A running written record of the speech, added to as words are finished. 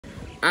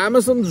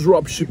Amazon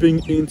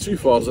dropshipping in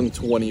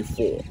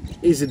 2024.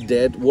 Is it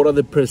dead? What are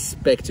the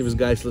perspectives,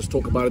 guys? Let's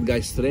talk about it,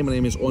 guys. Today, my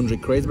name is Andrei,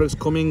 kreicbergs,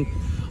 coming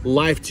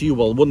live to you.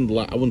 Well, I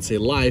wouldn't say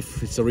live.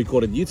 It's a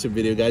recorded YouTube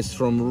video, guys,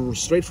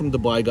 straight from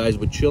Dubai, guys.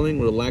 We're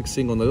chilling,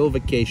 relaxing on a little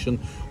vacation,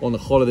 on a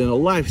holiday, on a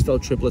lifestyle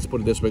trip. Let's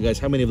put it this way, guys.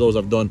 How many of those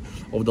I've done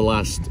over the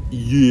last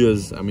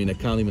years? I mean, I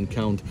can't even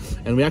count.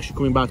 And we're actually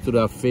coming back to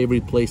our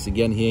favorite place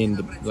again here in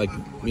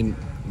the,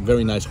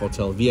 very nice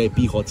hotel,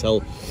 VIP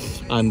hotel,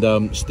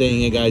 and staying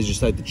here, guys.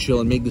 Just like to chill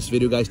and make this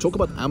video, guys. Talk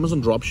about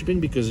Amazon dropshipping,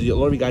 because a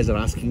lot of you guys are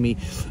asking me,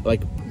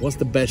 like, what's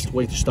the best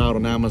way to start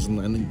on Amazon,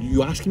 and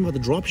you asking about the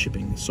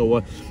dropshipping.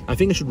 So I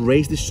think I should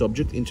raise this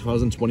subject in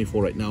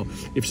 2024 right now.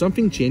 If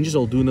something changes,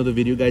 I'll do another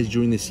video, guys,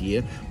 during this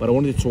year, but I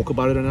wanted to talk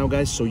about it right now,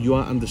 guys, so you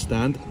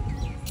understand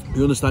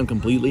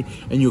completely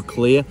and you're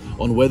clear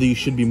on whether you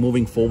should be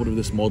moving forward with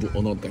this model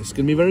or not, guys. It's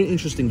gonna be a very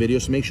interesting video,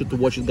 so make sure to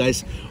watch it,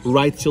 guys,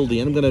 right till the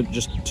end. I'm gonna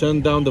just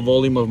turn down the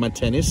volume of my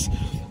tennis,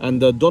 and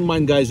don't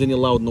mind, guys, any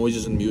loud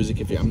noises and music.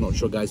 I'm not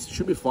sure, guys. It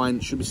should be fine.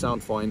 It should be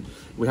sound fine.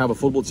 We have a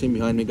football team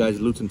behind me, guys.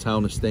 Luton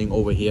Town is staying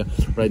over here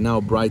right now.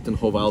 Brighton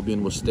Hove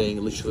Albion was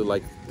staying literally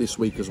like this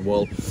week as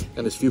well,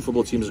 and there's few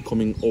football teams are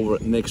coming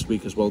over next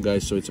week as well,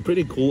 guys. So it's a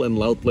pretty cool and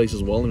loud place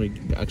as well, and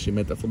we actually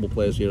met the football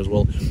players here as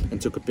well and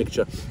took a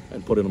picture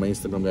and put it on my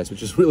Instagram, guys,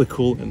 which is really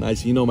cool and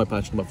nice. You know my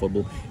passion about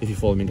football if you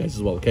follow me, guys,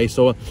 as well. Okay,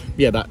 so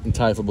yeah, that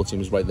entire football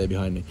team is right there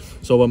behind me.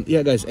 So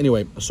yeah, guys,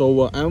 anyway,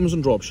 so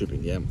Amazon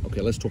dropshipping. Yeah,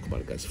 okay, let's talk about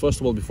it, guys.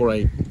 First of all, before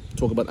I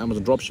talk about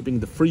Amazon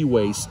dropshipping, the free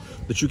ways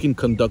that you can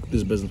conduct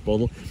this business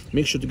model,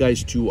 make sure to,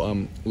 guys,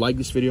 to like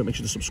this video, make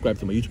sure to subscribe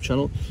to my YouTube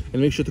channel,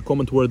 and make sure to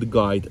comment word the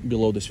guide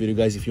below this video,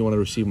 guys, if you want to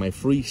receive my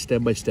free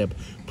step-by-step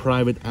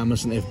private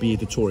Amazon FBA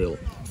tutorial.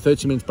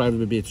 30 minutes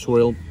private FBA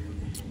tutorial,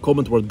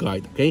 comment word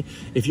guide. Okay,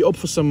 if you opt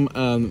for some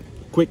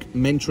quick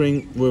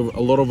mentoring with a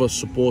lot of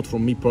support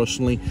from me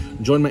personally,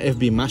 join my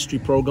FBA mastery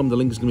program. The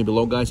link is going to be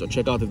below, guys, or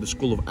check out if the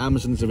School of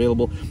Amazon is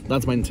available.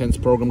 That's my intense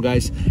program,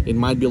 guys. It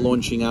might be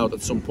launching out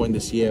at some point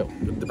this year,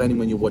 depending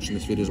when you're watching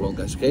this video as well,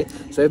 guys. Okay,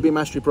 so FBA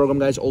mastery program,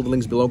 guys, all the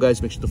links below, guys.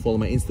 Make sure to follow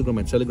my Instagram,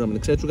 my Telegram, and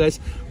etc., guys.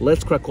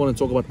 Let's crack on and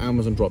talk about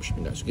Amazon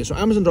dropshipping, guys. Okay, so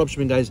Amazon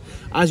dropshipping, guys,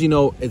 as you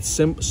know, it's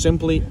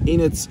simply in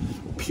its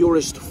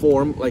purest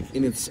form, like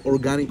in its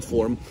organic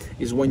form,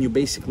 is when you're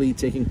basically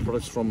taking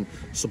products from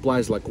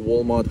suppliers like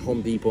Walmart,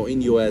 Home Depot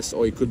in US,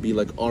 or it could be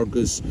like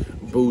Argus,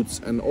 Boots,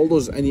 and all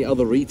those any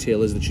other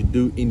retailers that you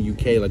do in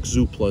UK, like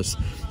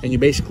Zooplus, and you're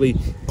basically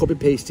copy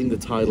pasting the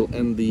title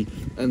and the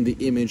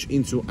image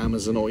into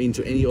Amazon or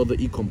into any other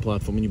e-com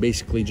platform, and you're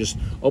basically just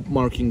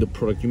upmarking the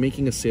product. You're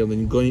making a sale,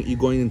 and you're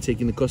going and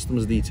taking the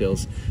customer's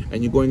details,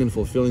 and you're going and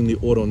fulfilling the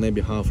order on their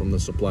behalf from the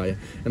supplier,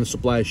 and the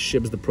supplier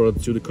ships the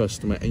product to the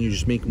customer, and you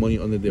just make money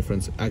on the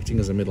difference, acting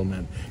as a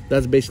middleman.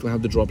 That's basically how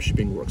the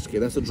dropshipping works. Okay,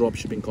 that's the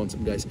dropshipping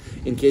concept, guys,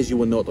 in case you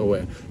were not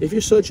aware. If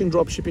you're searching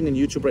dropshipping on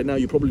YouTube right now,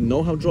 you probably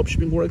know how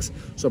dropshipping works,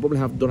 so I probably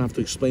don't have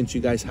to explain to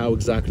you guys how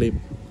exactly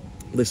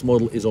this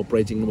model is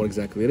operating and what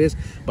exactly it is,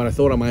 but I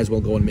thought I might as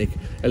well go and make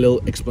a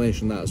little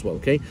explanation of that as well.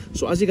 Okay,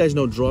 so as you guys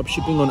know,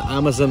 dropshipping on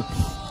Amazon,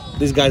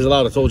 these guys are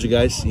loud. I told you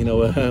guys, you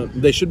know,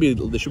 they should be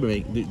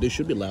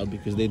loud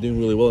because they're doing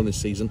really well in this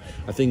season.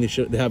 I think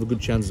they have a good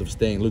chance of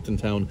staying Luton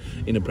Town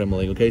in the Premier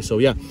League. Okay, so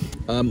yeah,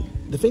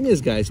 the thing is,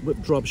 guys, with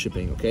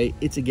dropshipping, okay,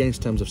 it's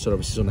against terms of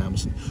services on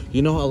Amazon.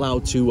 You're not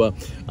allowed to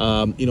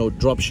you know,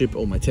 dropship.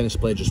 Oh, my tennis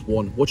player just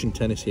won. Watching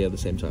tennis here at the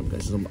same time,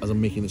 guys, as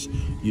I'm making this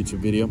YouTube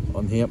video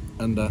on here,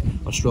 and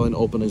Australian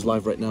Open is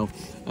live right now,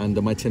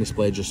 and my tennis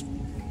player just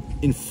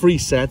in 3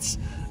 sets.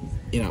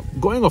 You know,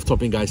 going off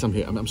topic, guys,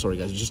 I'm sorry,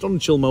 guys, just on the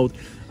chill mode.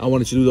 I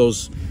wanted to do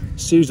those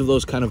series of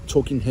those kind of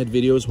talking head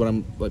videos where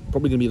I'm like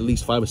probably gonna be at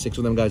least 5 or 6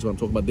 of them, guys, where I'm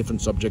talking about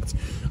different subjects.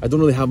 I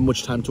don't really have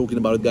much time talking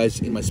about it, guys,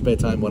 in my spare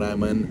time when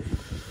I'm in,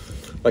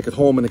 like, at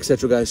home and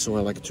etc., guys. So I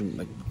like to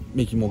like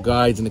making more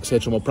guides and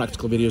etc., more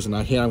practical videos,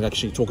 and here I'm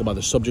actually talking about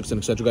the subjects and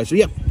etc., guys. So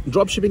yeah,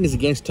 dropshipping is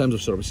against terms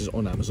of services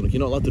on Amazon. You're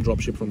not allowed to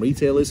dropship from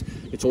retailers.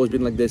 It's always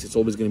been like this. It's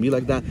always going to be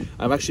like that.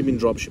 I've actually been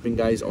dropshipping,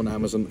 guys, on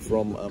Amazon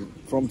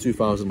from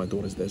 2000. My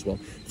daughter's there as well.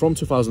 From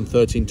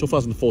 2013,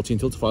 2014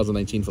 till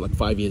 2019 for like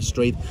 5 years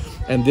straight,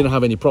 and didn't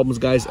have any problems,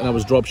 guys. And I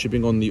was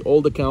dropshipping on the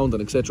old account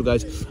and etc.,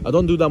 guys. I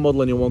don't do that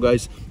model anymore,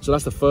 guys. So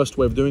that's the first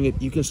way of doing it.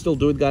 You can still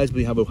do it, guys, but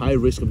you have a high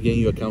risk of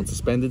getting your account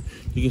suspended.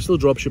 You can still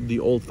dropship the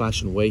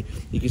old-fashioned way.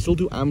 You can still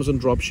do Amazon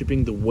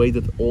dropshipping the way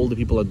that all the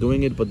people are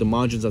doing it, but the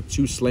margins are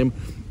too slim.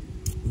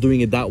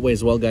 Doing it that way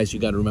as well, guys, you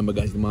got to remember,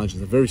 guys, the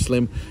margins are very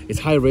slim. It's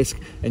high risk,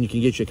 and you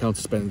can get your account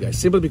suspended, guys,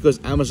 simply because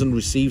Amazon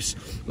receives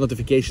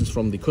notifications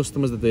from the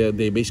customers that they're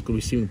basically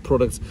receiving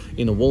products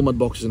in the Walmart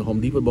boxes and Home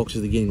Depot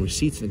boxes. They're getting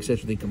receipts and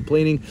etc. They're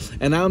complaining,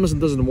 and Amazon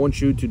doesn't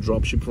want you to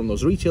dropship from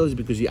those retailers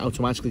because you're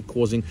automatically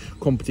causing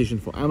competition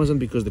for Amazon,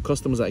 because the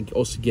customers are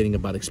also getting a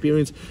bad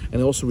experience, and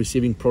they're also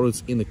receiving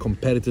products in the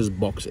competitors'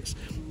 boxes.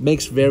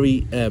 Makes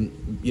very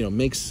you know,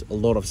 makes a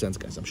lot of sense,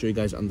 guys. I'm sure you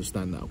guys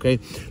understand now. Okay,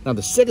 now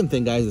the second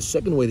thing, guys, the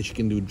second second way that you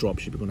can do drop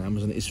shipping on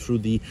Amazon is through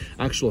the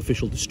actual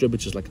official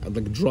distributors, like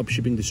drop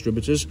shipping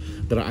distributors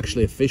that are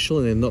actually official,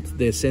 and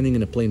they're sending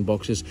in a plain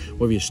boxes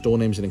with your store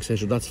names and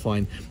etc. That's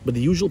fine. But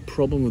the usual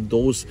problem with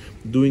those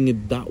doing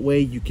it that way,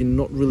 you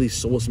cannot really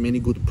source many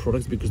good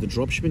products, because the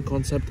drop shipping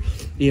concept,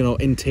 you know,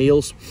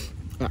 entails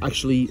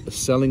actually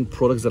selling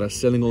products that are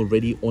selling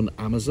already on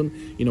Amazon,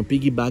 you know,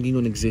 piggybacking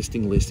on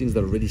existing listings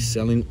that are already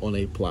selling on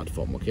a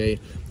platform. Okay,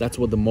 that's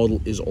what the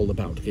model is all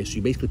about. Okay, so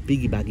you basically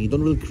piggybacking, you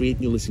don't really create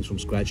new listings from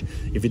scratch.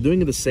 If you're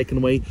doing it the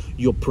second way,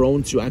 you're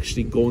prone to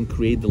actually go and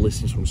create the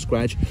listings from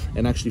scratch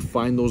and actually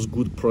find those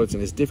good products,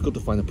 and it's difficult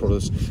to find the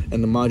products,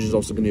 and the margin is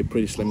also going to be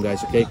pretty slim,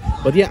 guys. Okay,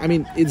 but yeah, I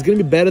mean, it's going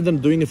to be better than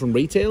doing it from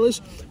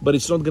retailers, but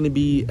it's not going to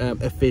be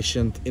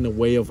efficient in a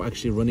way of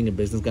actually running a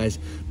business, guys,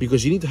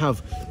 because you need to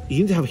have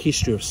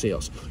history of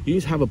sales. You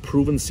need to have a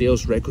proven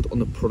sales record on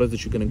the product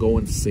that you're going to go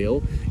and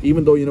sell,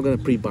 even though you're not going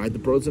to pre-buy the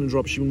products in a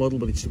dropshipping model.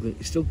 But you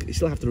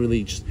still have to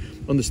really just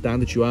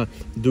understand that you are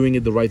doing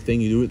it the right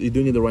thing, you're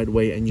doing it the right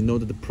way, and you know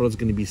that the product's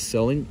going to be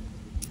selling,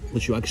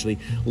 that you're actually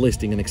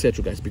listing and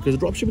etc, guys, because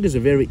dropshipping is a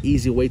very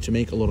easy way to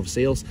make a lot of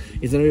sales.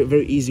 It's a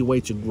very easy way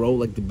to grow,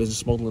 like the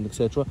business model and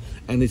etc,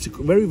 and it's a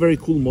very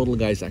cool model,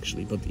 guys,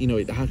 actually. But you know,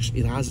 it has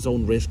its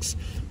own risks,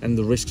 and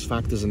the risks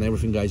factors and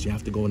everything, guys, you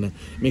have to go and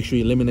make sure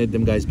you eliminate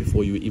them, guys,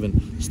 before you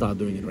even start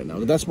doing it right now.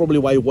 That's probably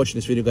why you're watching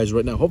this video, guys,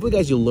 right now. Hopefully,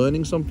 guys, you're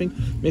learning something.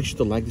 Make sure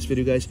to like this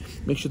video, guys.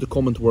 Make sure to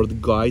comment word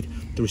guide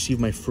to receive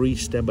my free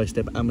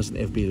step-by-step Amazon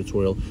FBA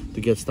tutorial to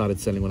get started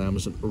selling on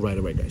Amazon right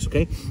away, guys.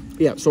 Okay,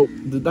 yeah, so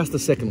that's the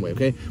second way.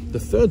 Okay, the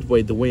third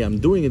way, the way I'm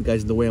doing it,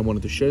 guys, the way I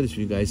wanted to share this with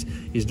you guys,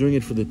 is doing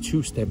it for the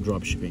two-step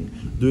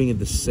dropshipping, doing it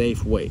the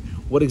safe way.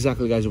 What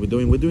exactly, guys, are we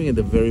doing? We're doing it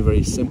the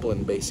very simple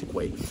and basic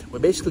way. We're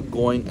basically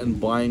going and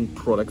buying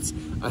products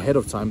ahead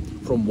of time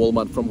from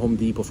Walmart, from Home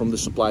Depot, from the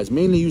suppliers,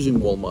 mainly using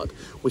Walmart.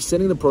 We're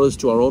sending the products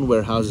to our own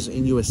warehouses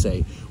in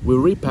USA. We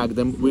repack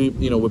them. We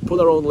put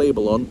our own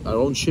label on, our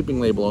own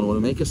shipping label on when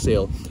we make a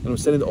sale, and we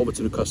send it over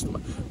to the customer.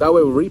 That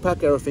way, we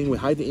repack everything, we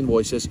hide the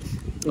invoices,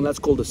 and that's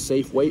called the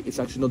safe way. It's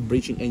actually not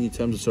breaching any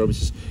terms of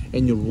services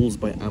and your rules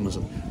by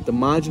Amazon. The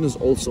margin is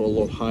also a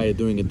lot higher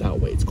doing it that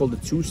way. It's called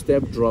the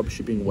two-step drop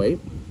shipping way.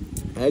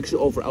 I actually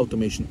offer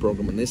automation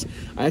program on this.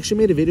 I actually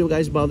made a video,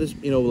 guys, about this,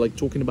 you know, like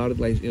talking about it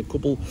like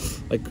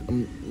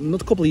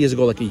not a couple of years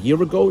ago, like a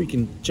year ago. You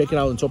can check it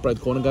out in the top right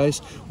corner, guys,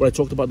 where I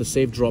talked about the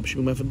safe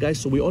dropshipping method, guys.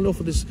 So we only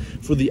offer this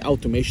for the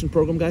automation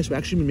program, guys. We're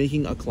actually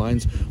making our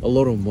clients a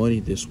lot of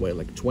money this way,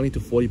 like 20 to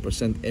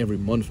 40% every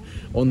month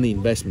on the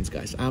investments,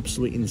 guys.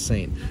 Absolutely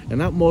insane. And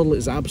that model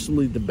is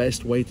absolutely the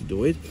best way to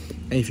do it.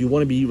 And if you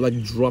want to be like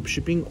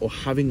dropshipping or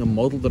having a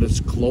model that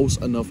is close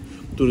enough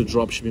to the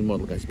dropshipping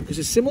model, guys, because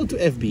it's similar to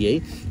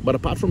FBA, but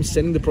apart from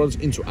sending the products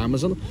into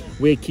Amazon,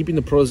 we're keeping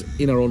the products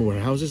in our own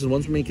warehouses, and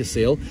once we make a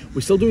sale,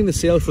 we're still doing the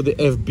sale for the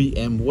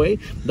FBM way.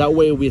 That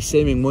way, we're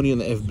saving money on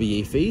the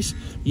FBA fees.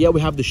 Yeah, we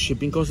have the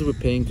shipping costs that we're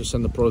paying to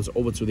send the products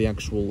over to the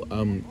actual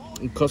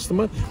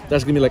customer.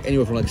 That's gonna be like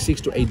anywhere from like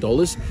 $6 to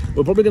 $8.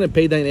 We're probably gonna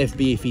pay that in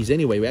FBA fees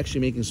anyway. We're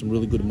actually making some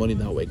really good money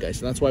that way,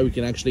 guys, and that's why we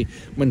can actually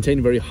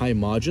maintain very high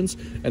margins,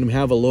 and we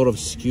have a lot of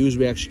SKUs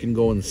we actually can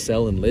go and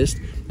sell and list,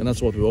 and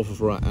that's what we offer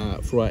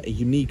for a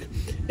unique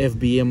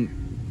FBM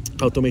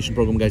automation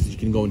program, guys, that you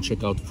can go and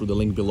check out through the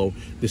link below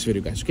this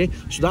video, guys. Okay,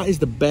 so that is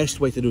the best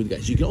way to do it,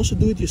 guys. You can also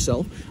do it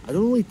yourself. I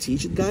don't really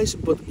teach it, guys,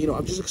 but you know,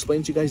 I've just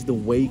explained to you guys the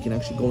way you can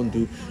actually go and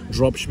do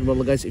dropshipping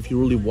model, guys. If you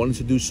really wanted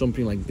to do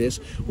something like this,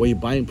 where you're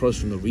buying products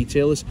from the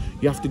retailers,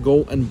 you have to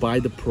go and buy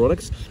the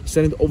products,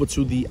 send it over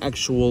to the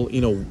actual, you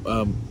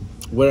know,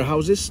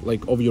 warehouses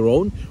like of your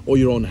own or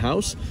your own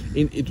house.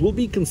 It will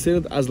be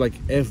considered as like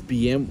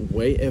FBM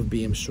way,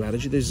 FBM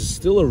strategy. There's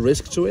still a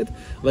risk to it,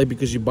 like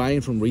because you're buying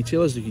from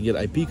retailers, you can get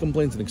IP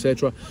complaints and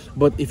etc.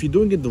 But if you're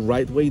doing it the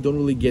right way, you don't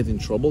really get in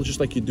trouble,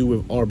 just like you do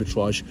with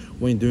arbitrage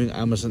when you're doing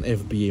Amazon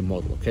FBA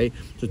model. Okay,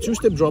 so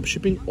two-step drop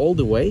shipping all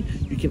the way.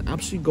 You can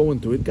absolutely go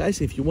and do it, guys.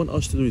 If you want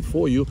us to do it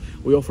for you,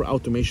 we offer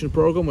automation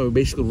program where we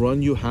basically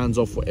run you hands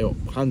off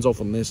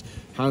on this.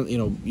 You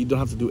know, you don't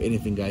have to do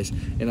anything, guys,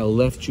 and I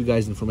left you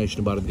guys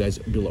information about it, guys,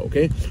 below.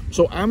 Okay,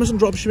 so Amazon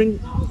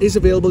dropshipping is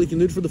available. You can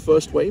do it for the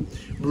first way.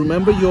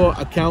 Remember, your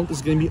account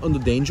is going to be under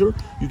danger.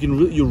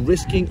 You're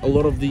risking a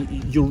lot of the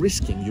you're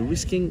risking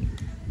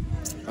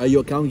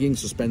your account getting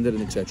suspended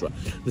and etc.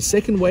 The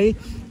second way,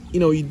 you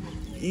know, you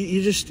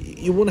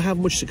won't have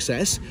much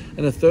success.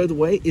 And the third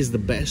way is the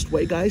best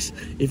way, guys.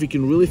 If you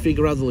can really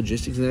figure out the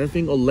logistics and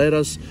everything,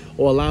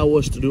 or allow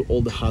us to do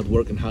all the hard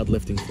work and hard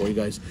lifting for you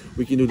guys,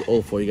 we can do it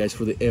all for you guys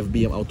for the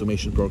FBM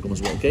automation program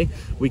as well. Okay,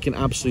 we can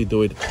absolutely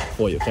do it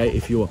for you. Okay,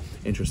 if you're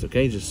interested.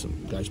 Okay, just some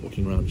guys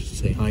walking around just to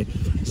say hi.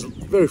 Just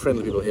very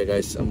friendly people here,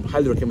 guys. I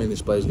highly recommend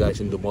this place, guys,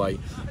 in Dubai.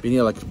 Been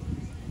here like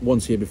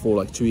once here before,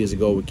 like 2 years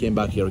ago. We came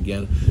back here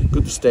again.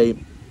 Good to stay.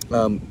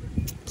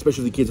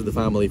 Especially the kids of the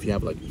family. If you're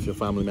a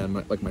family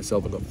man like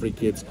myself, I've got 3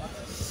 kids.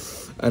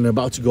 And I'm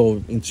about to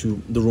go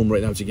into the room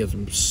right now to get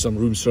some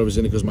room service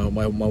in because my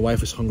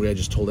wife is hungry. I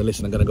just told her,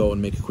 listen, I'm gonna go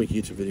and make a quick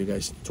YouTube video,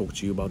 guys, to talk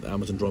to you about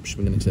Amazon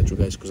dropshipping and etc,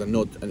 guys, because I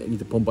know I need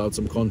to pump out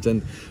some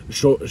content,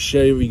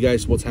 share with you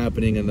guys what's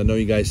happening, and I know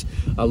you guys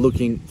are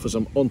looking for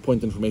some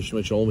on-point information,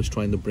 which I'm always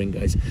trying to bring,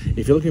 guys.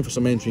 If you're looking for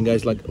some mentoring,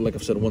 guys, like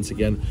I've said once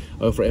again,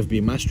 for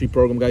FBA Mastery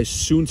program, guys,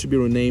 soon to be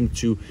renamed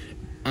to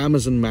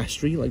Amazon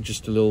Mastery. Like,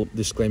 just a little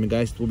disclaimer,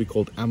 guys, it will be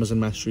called Amazon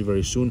Mastery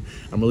very soon.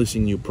 I'm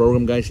releasing a new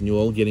program, guys, and you're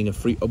all getting a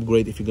free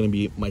upgrade if you're going to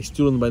be my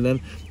student by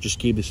then. Just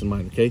keep this in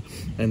mind, okay?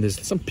 And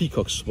there's some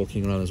peacocks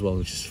walking around as well,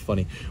 which is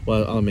funny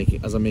while I'm making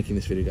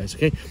this video, guys.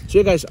 Okay, so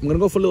yeah, guys, I'm gonna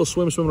go for a little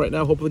swim right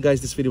now. Hopefully,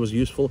 guys, this video was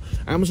useful.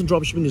 Amazon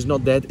dropshipping is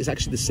not dead. It's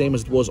actually the same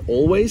as it was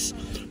always,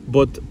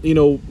 but you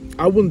know,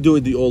 I wouldn't do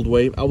it the old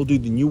way. I will do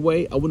it the new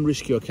way. I wouldn't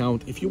risk your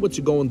account. If you were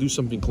to go and do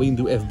something clean,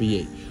 do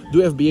FBA.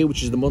 Do FBA,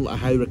 which is the model I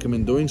highly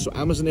recommend doing. So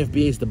Amazon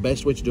FBA is the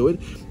best way to do it.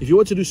 If you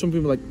want to do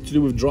something like to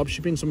do with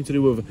dropshipping, something to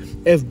do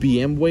with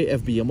FBM way,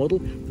 FBA model,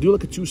 do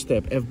like a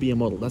two-step FBA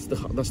model. That's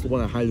the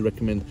one I highly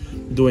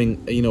recommend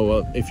doing. You know,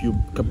 if you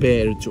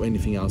compare it to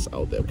anything else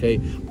out there. Okay,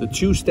 the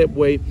two-step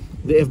way,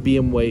 the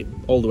FBM way,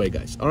 all the way,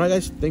 guys. All right,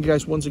 guys. Thank you,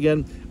 guys, once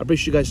again. I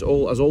appreciate you guys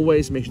all as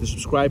always. Make sure to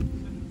subscribe.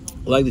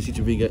 Like this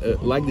YouTube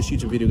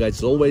video, guys,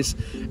 as always,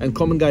 and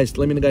comment, guys.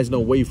 Let me know, guys, know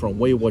where you're from,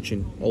 where you're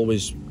watching.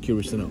 Always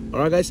curious to know. All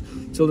right, guys,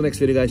 till the next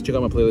video, guys, check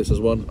out my playlist as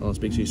well, and I'll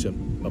speak to you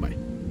soon. Bye bye.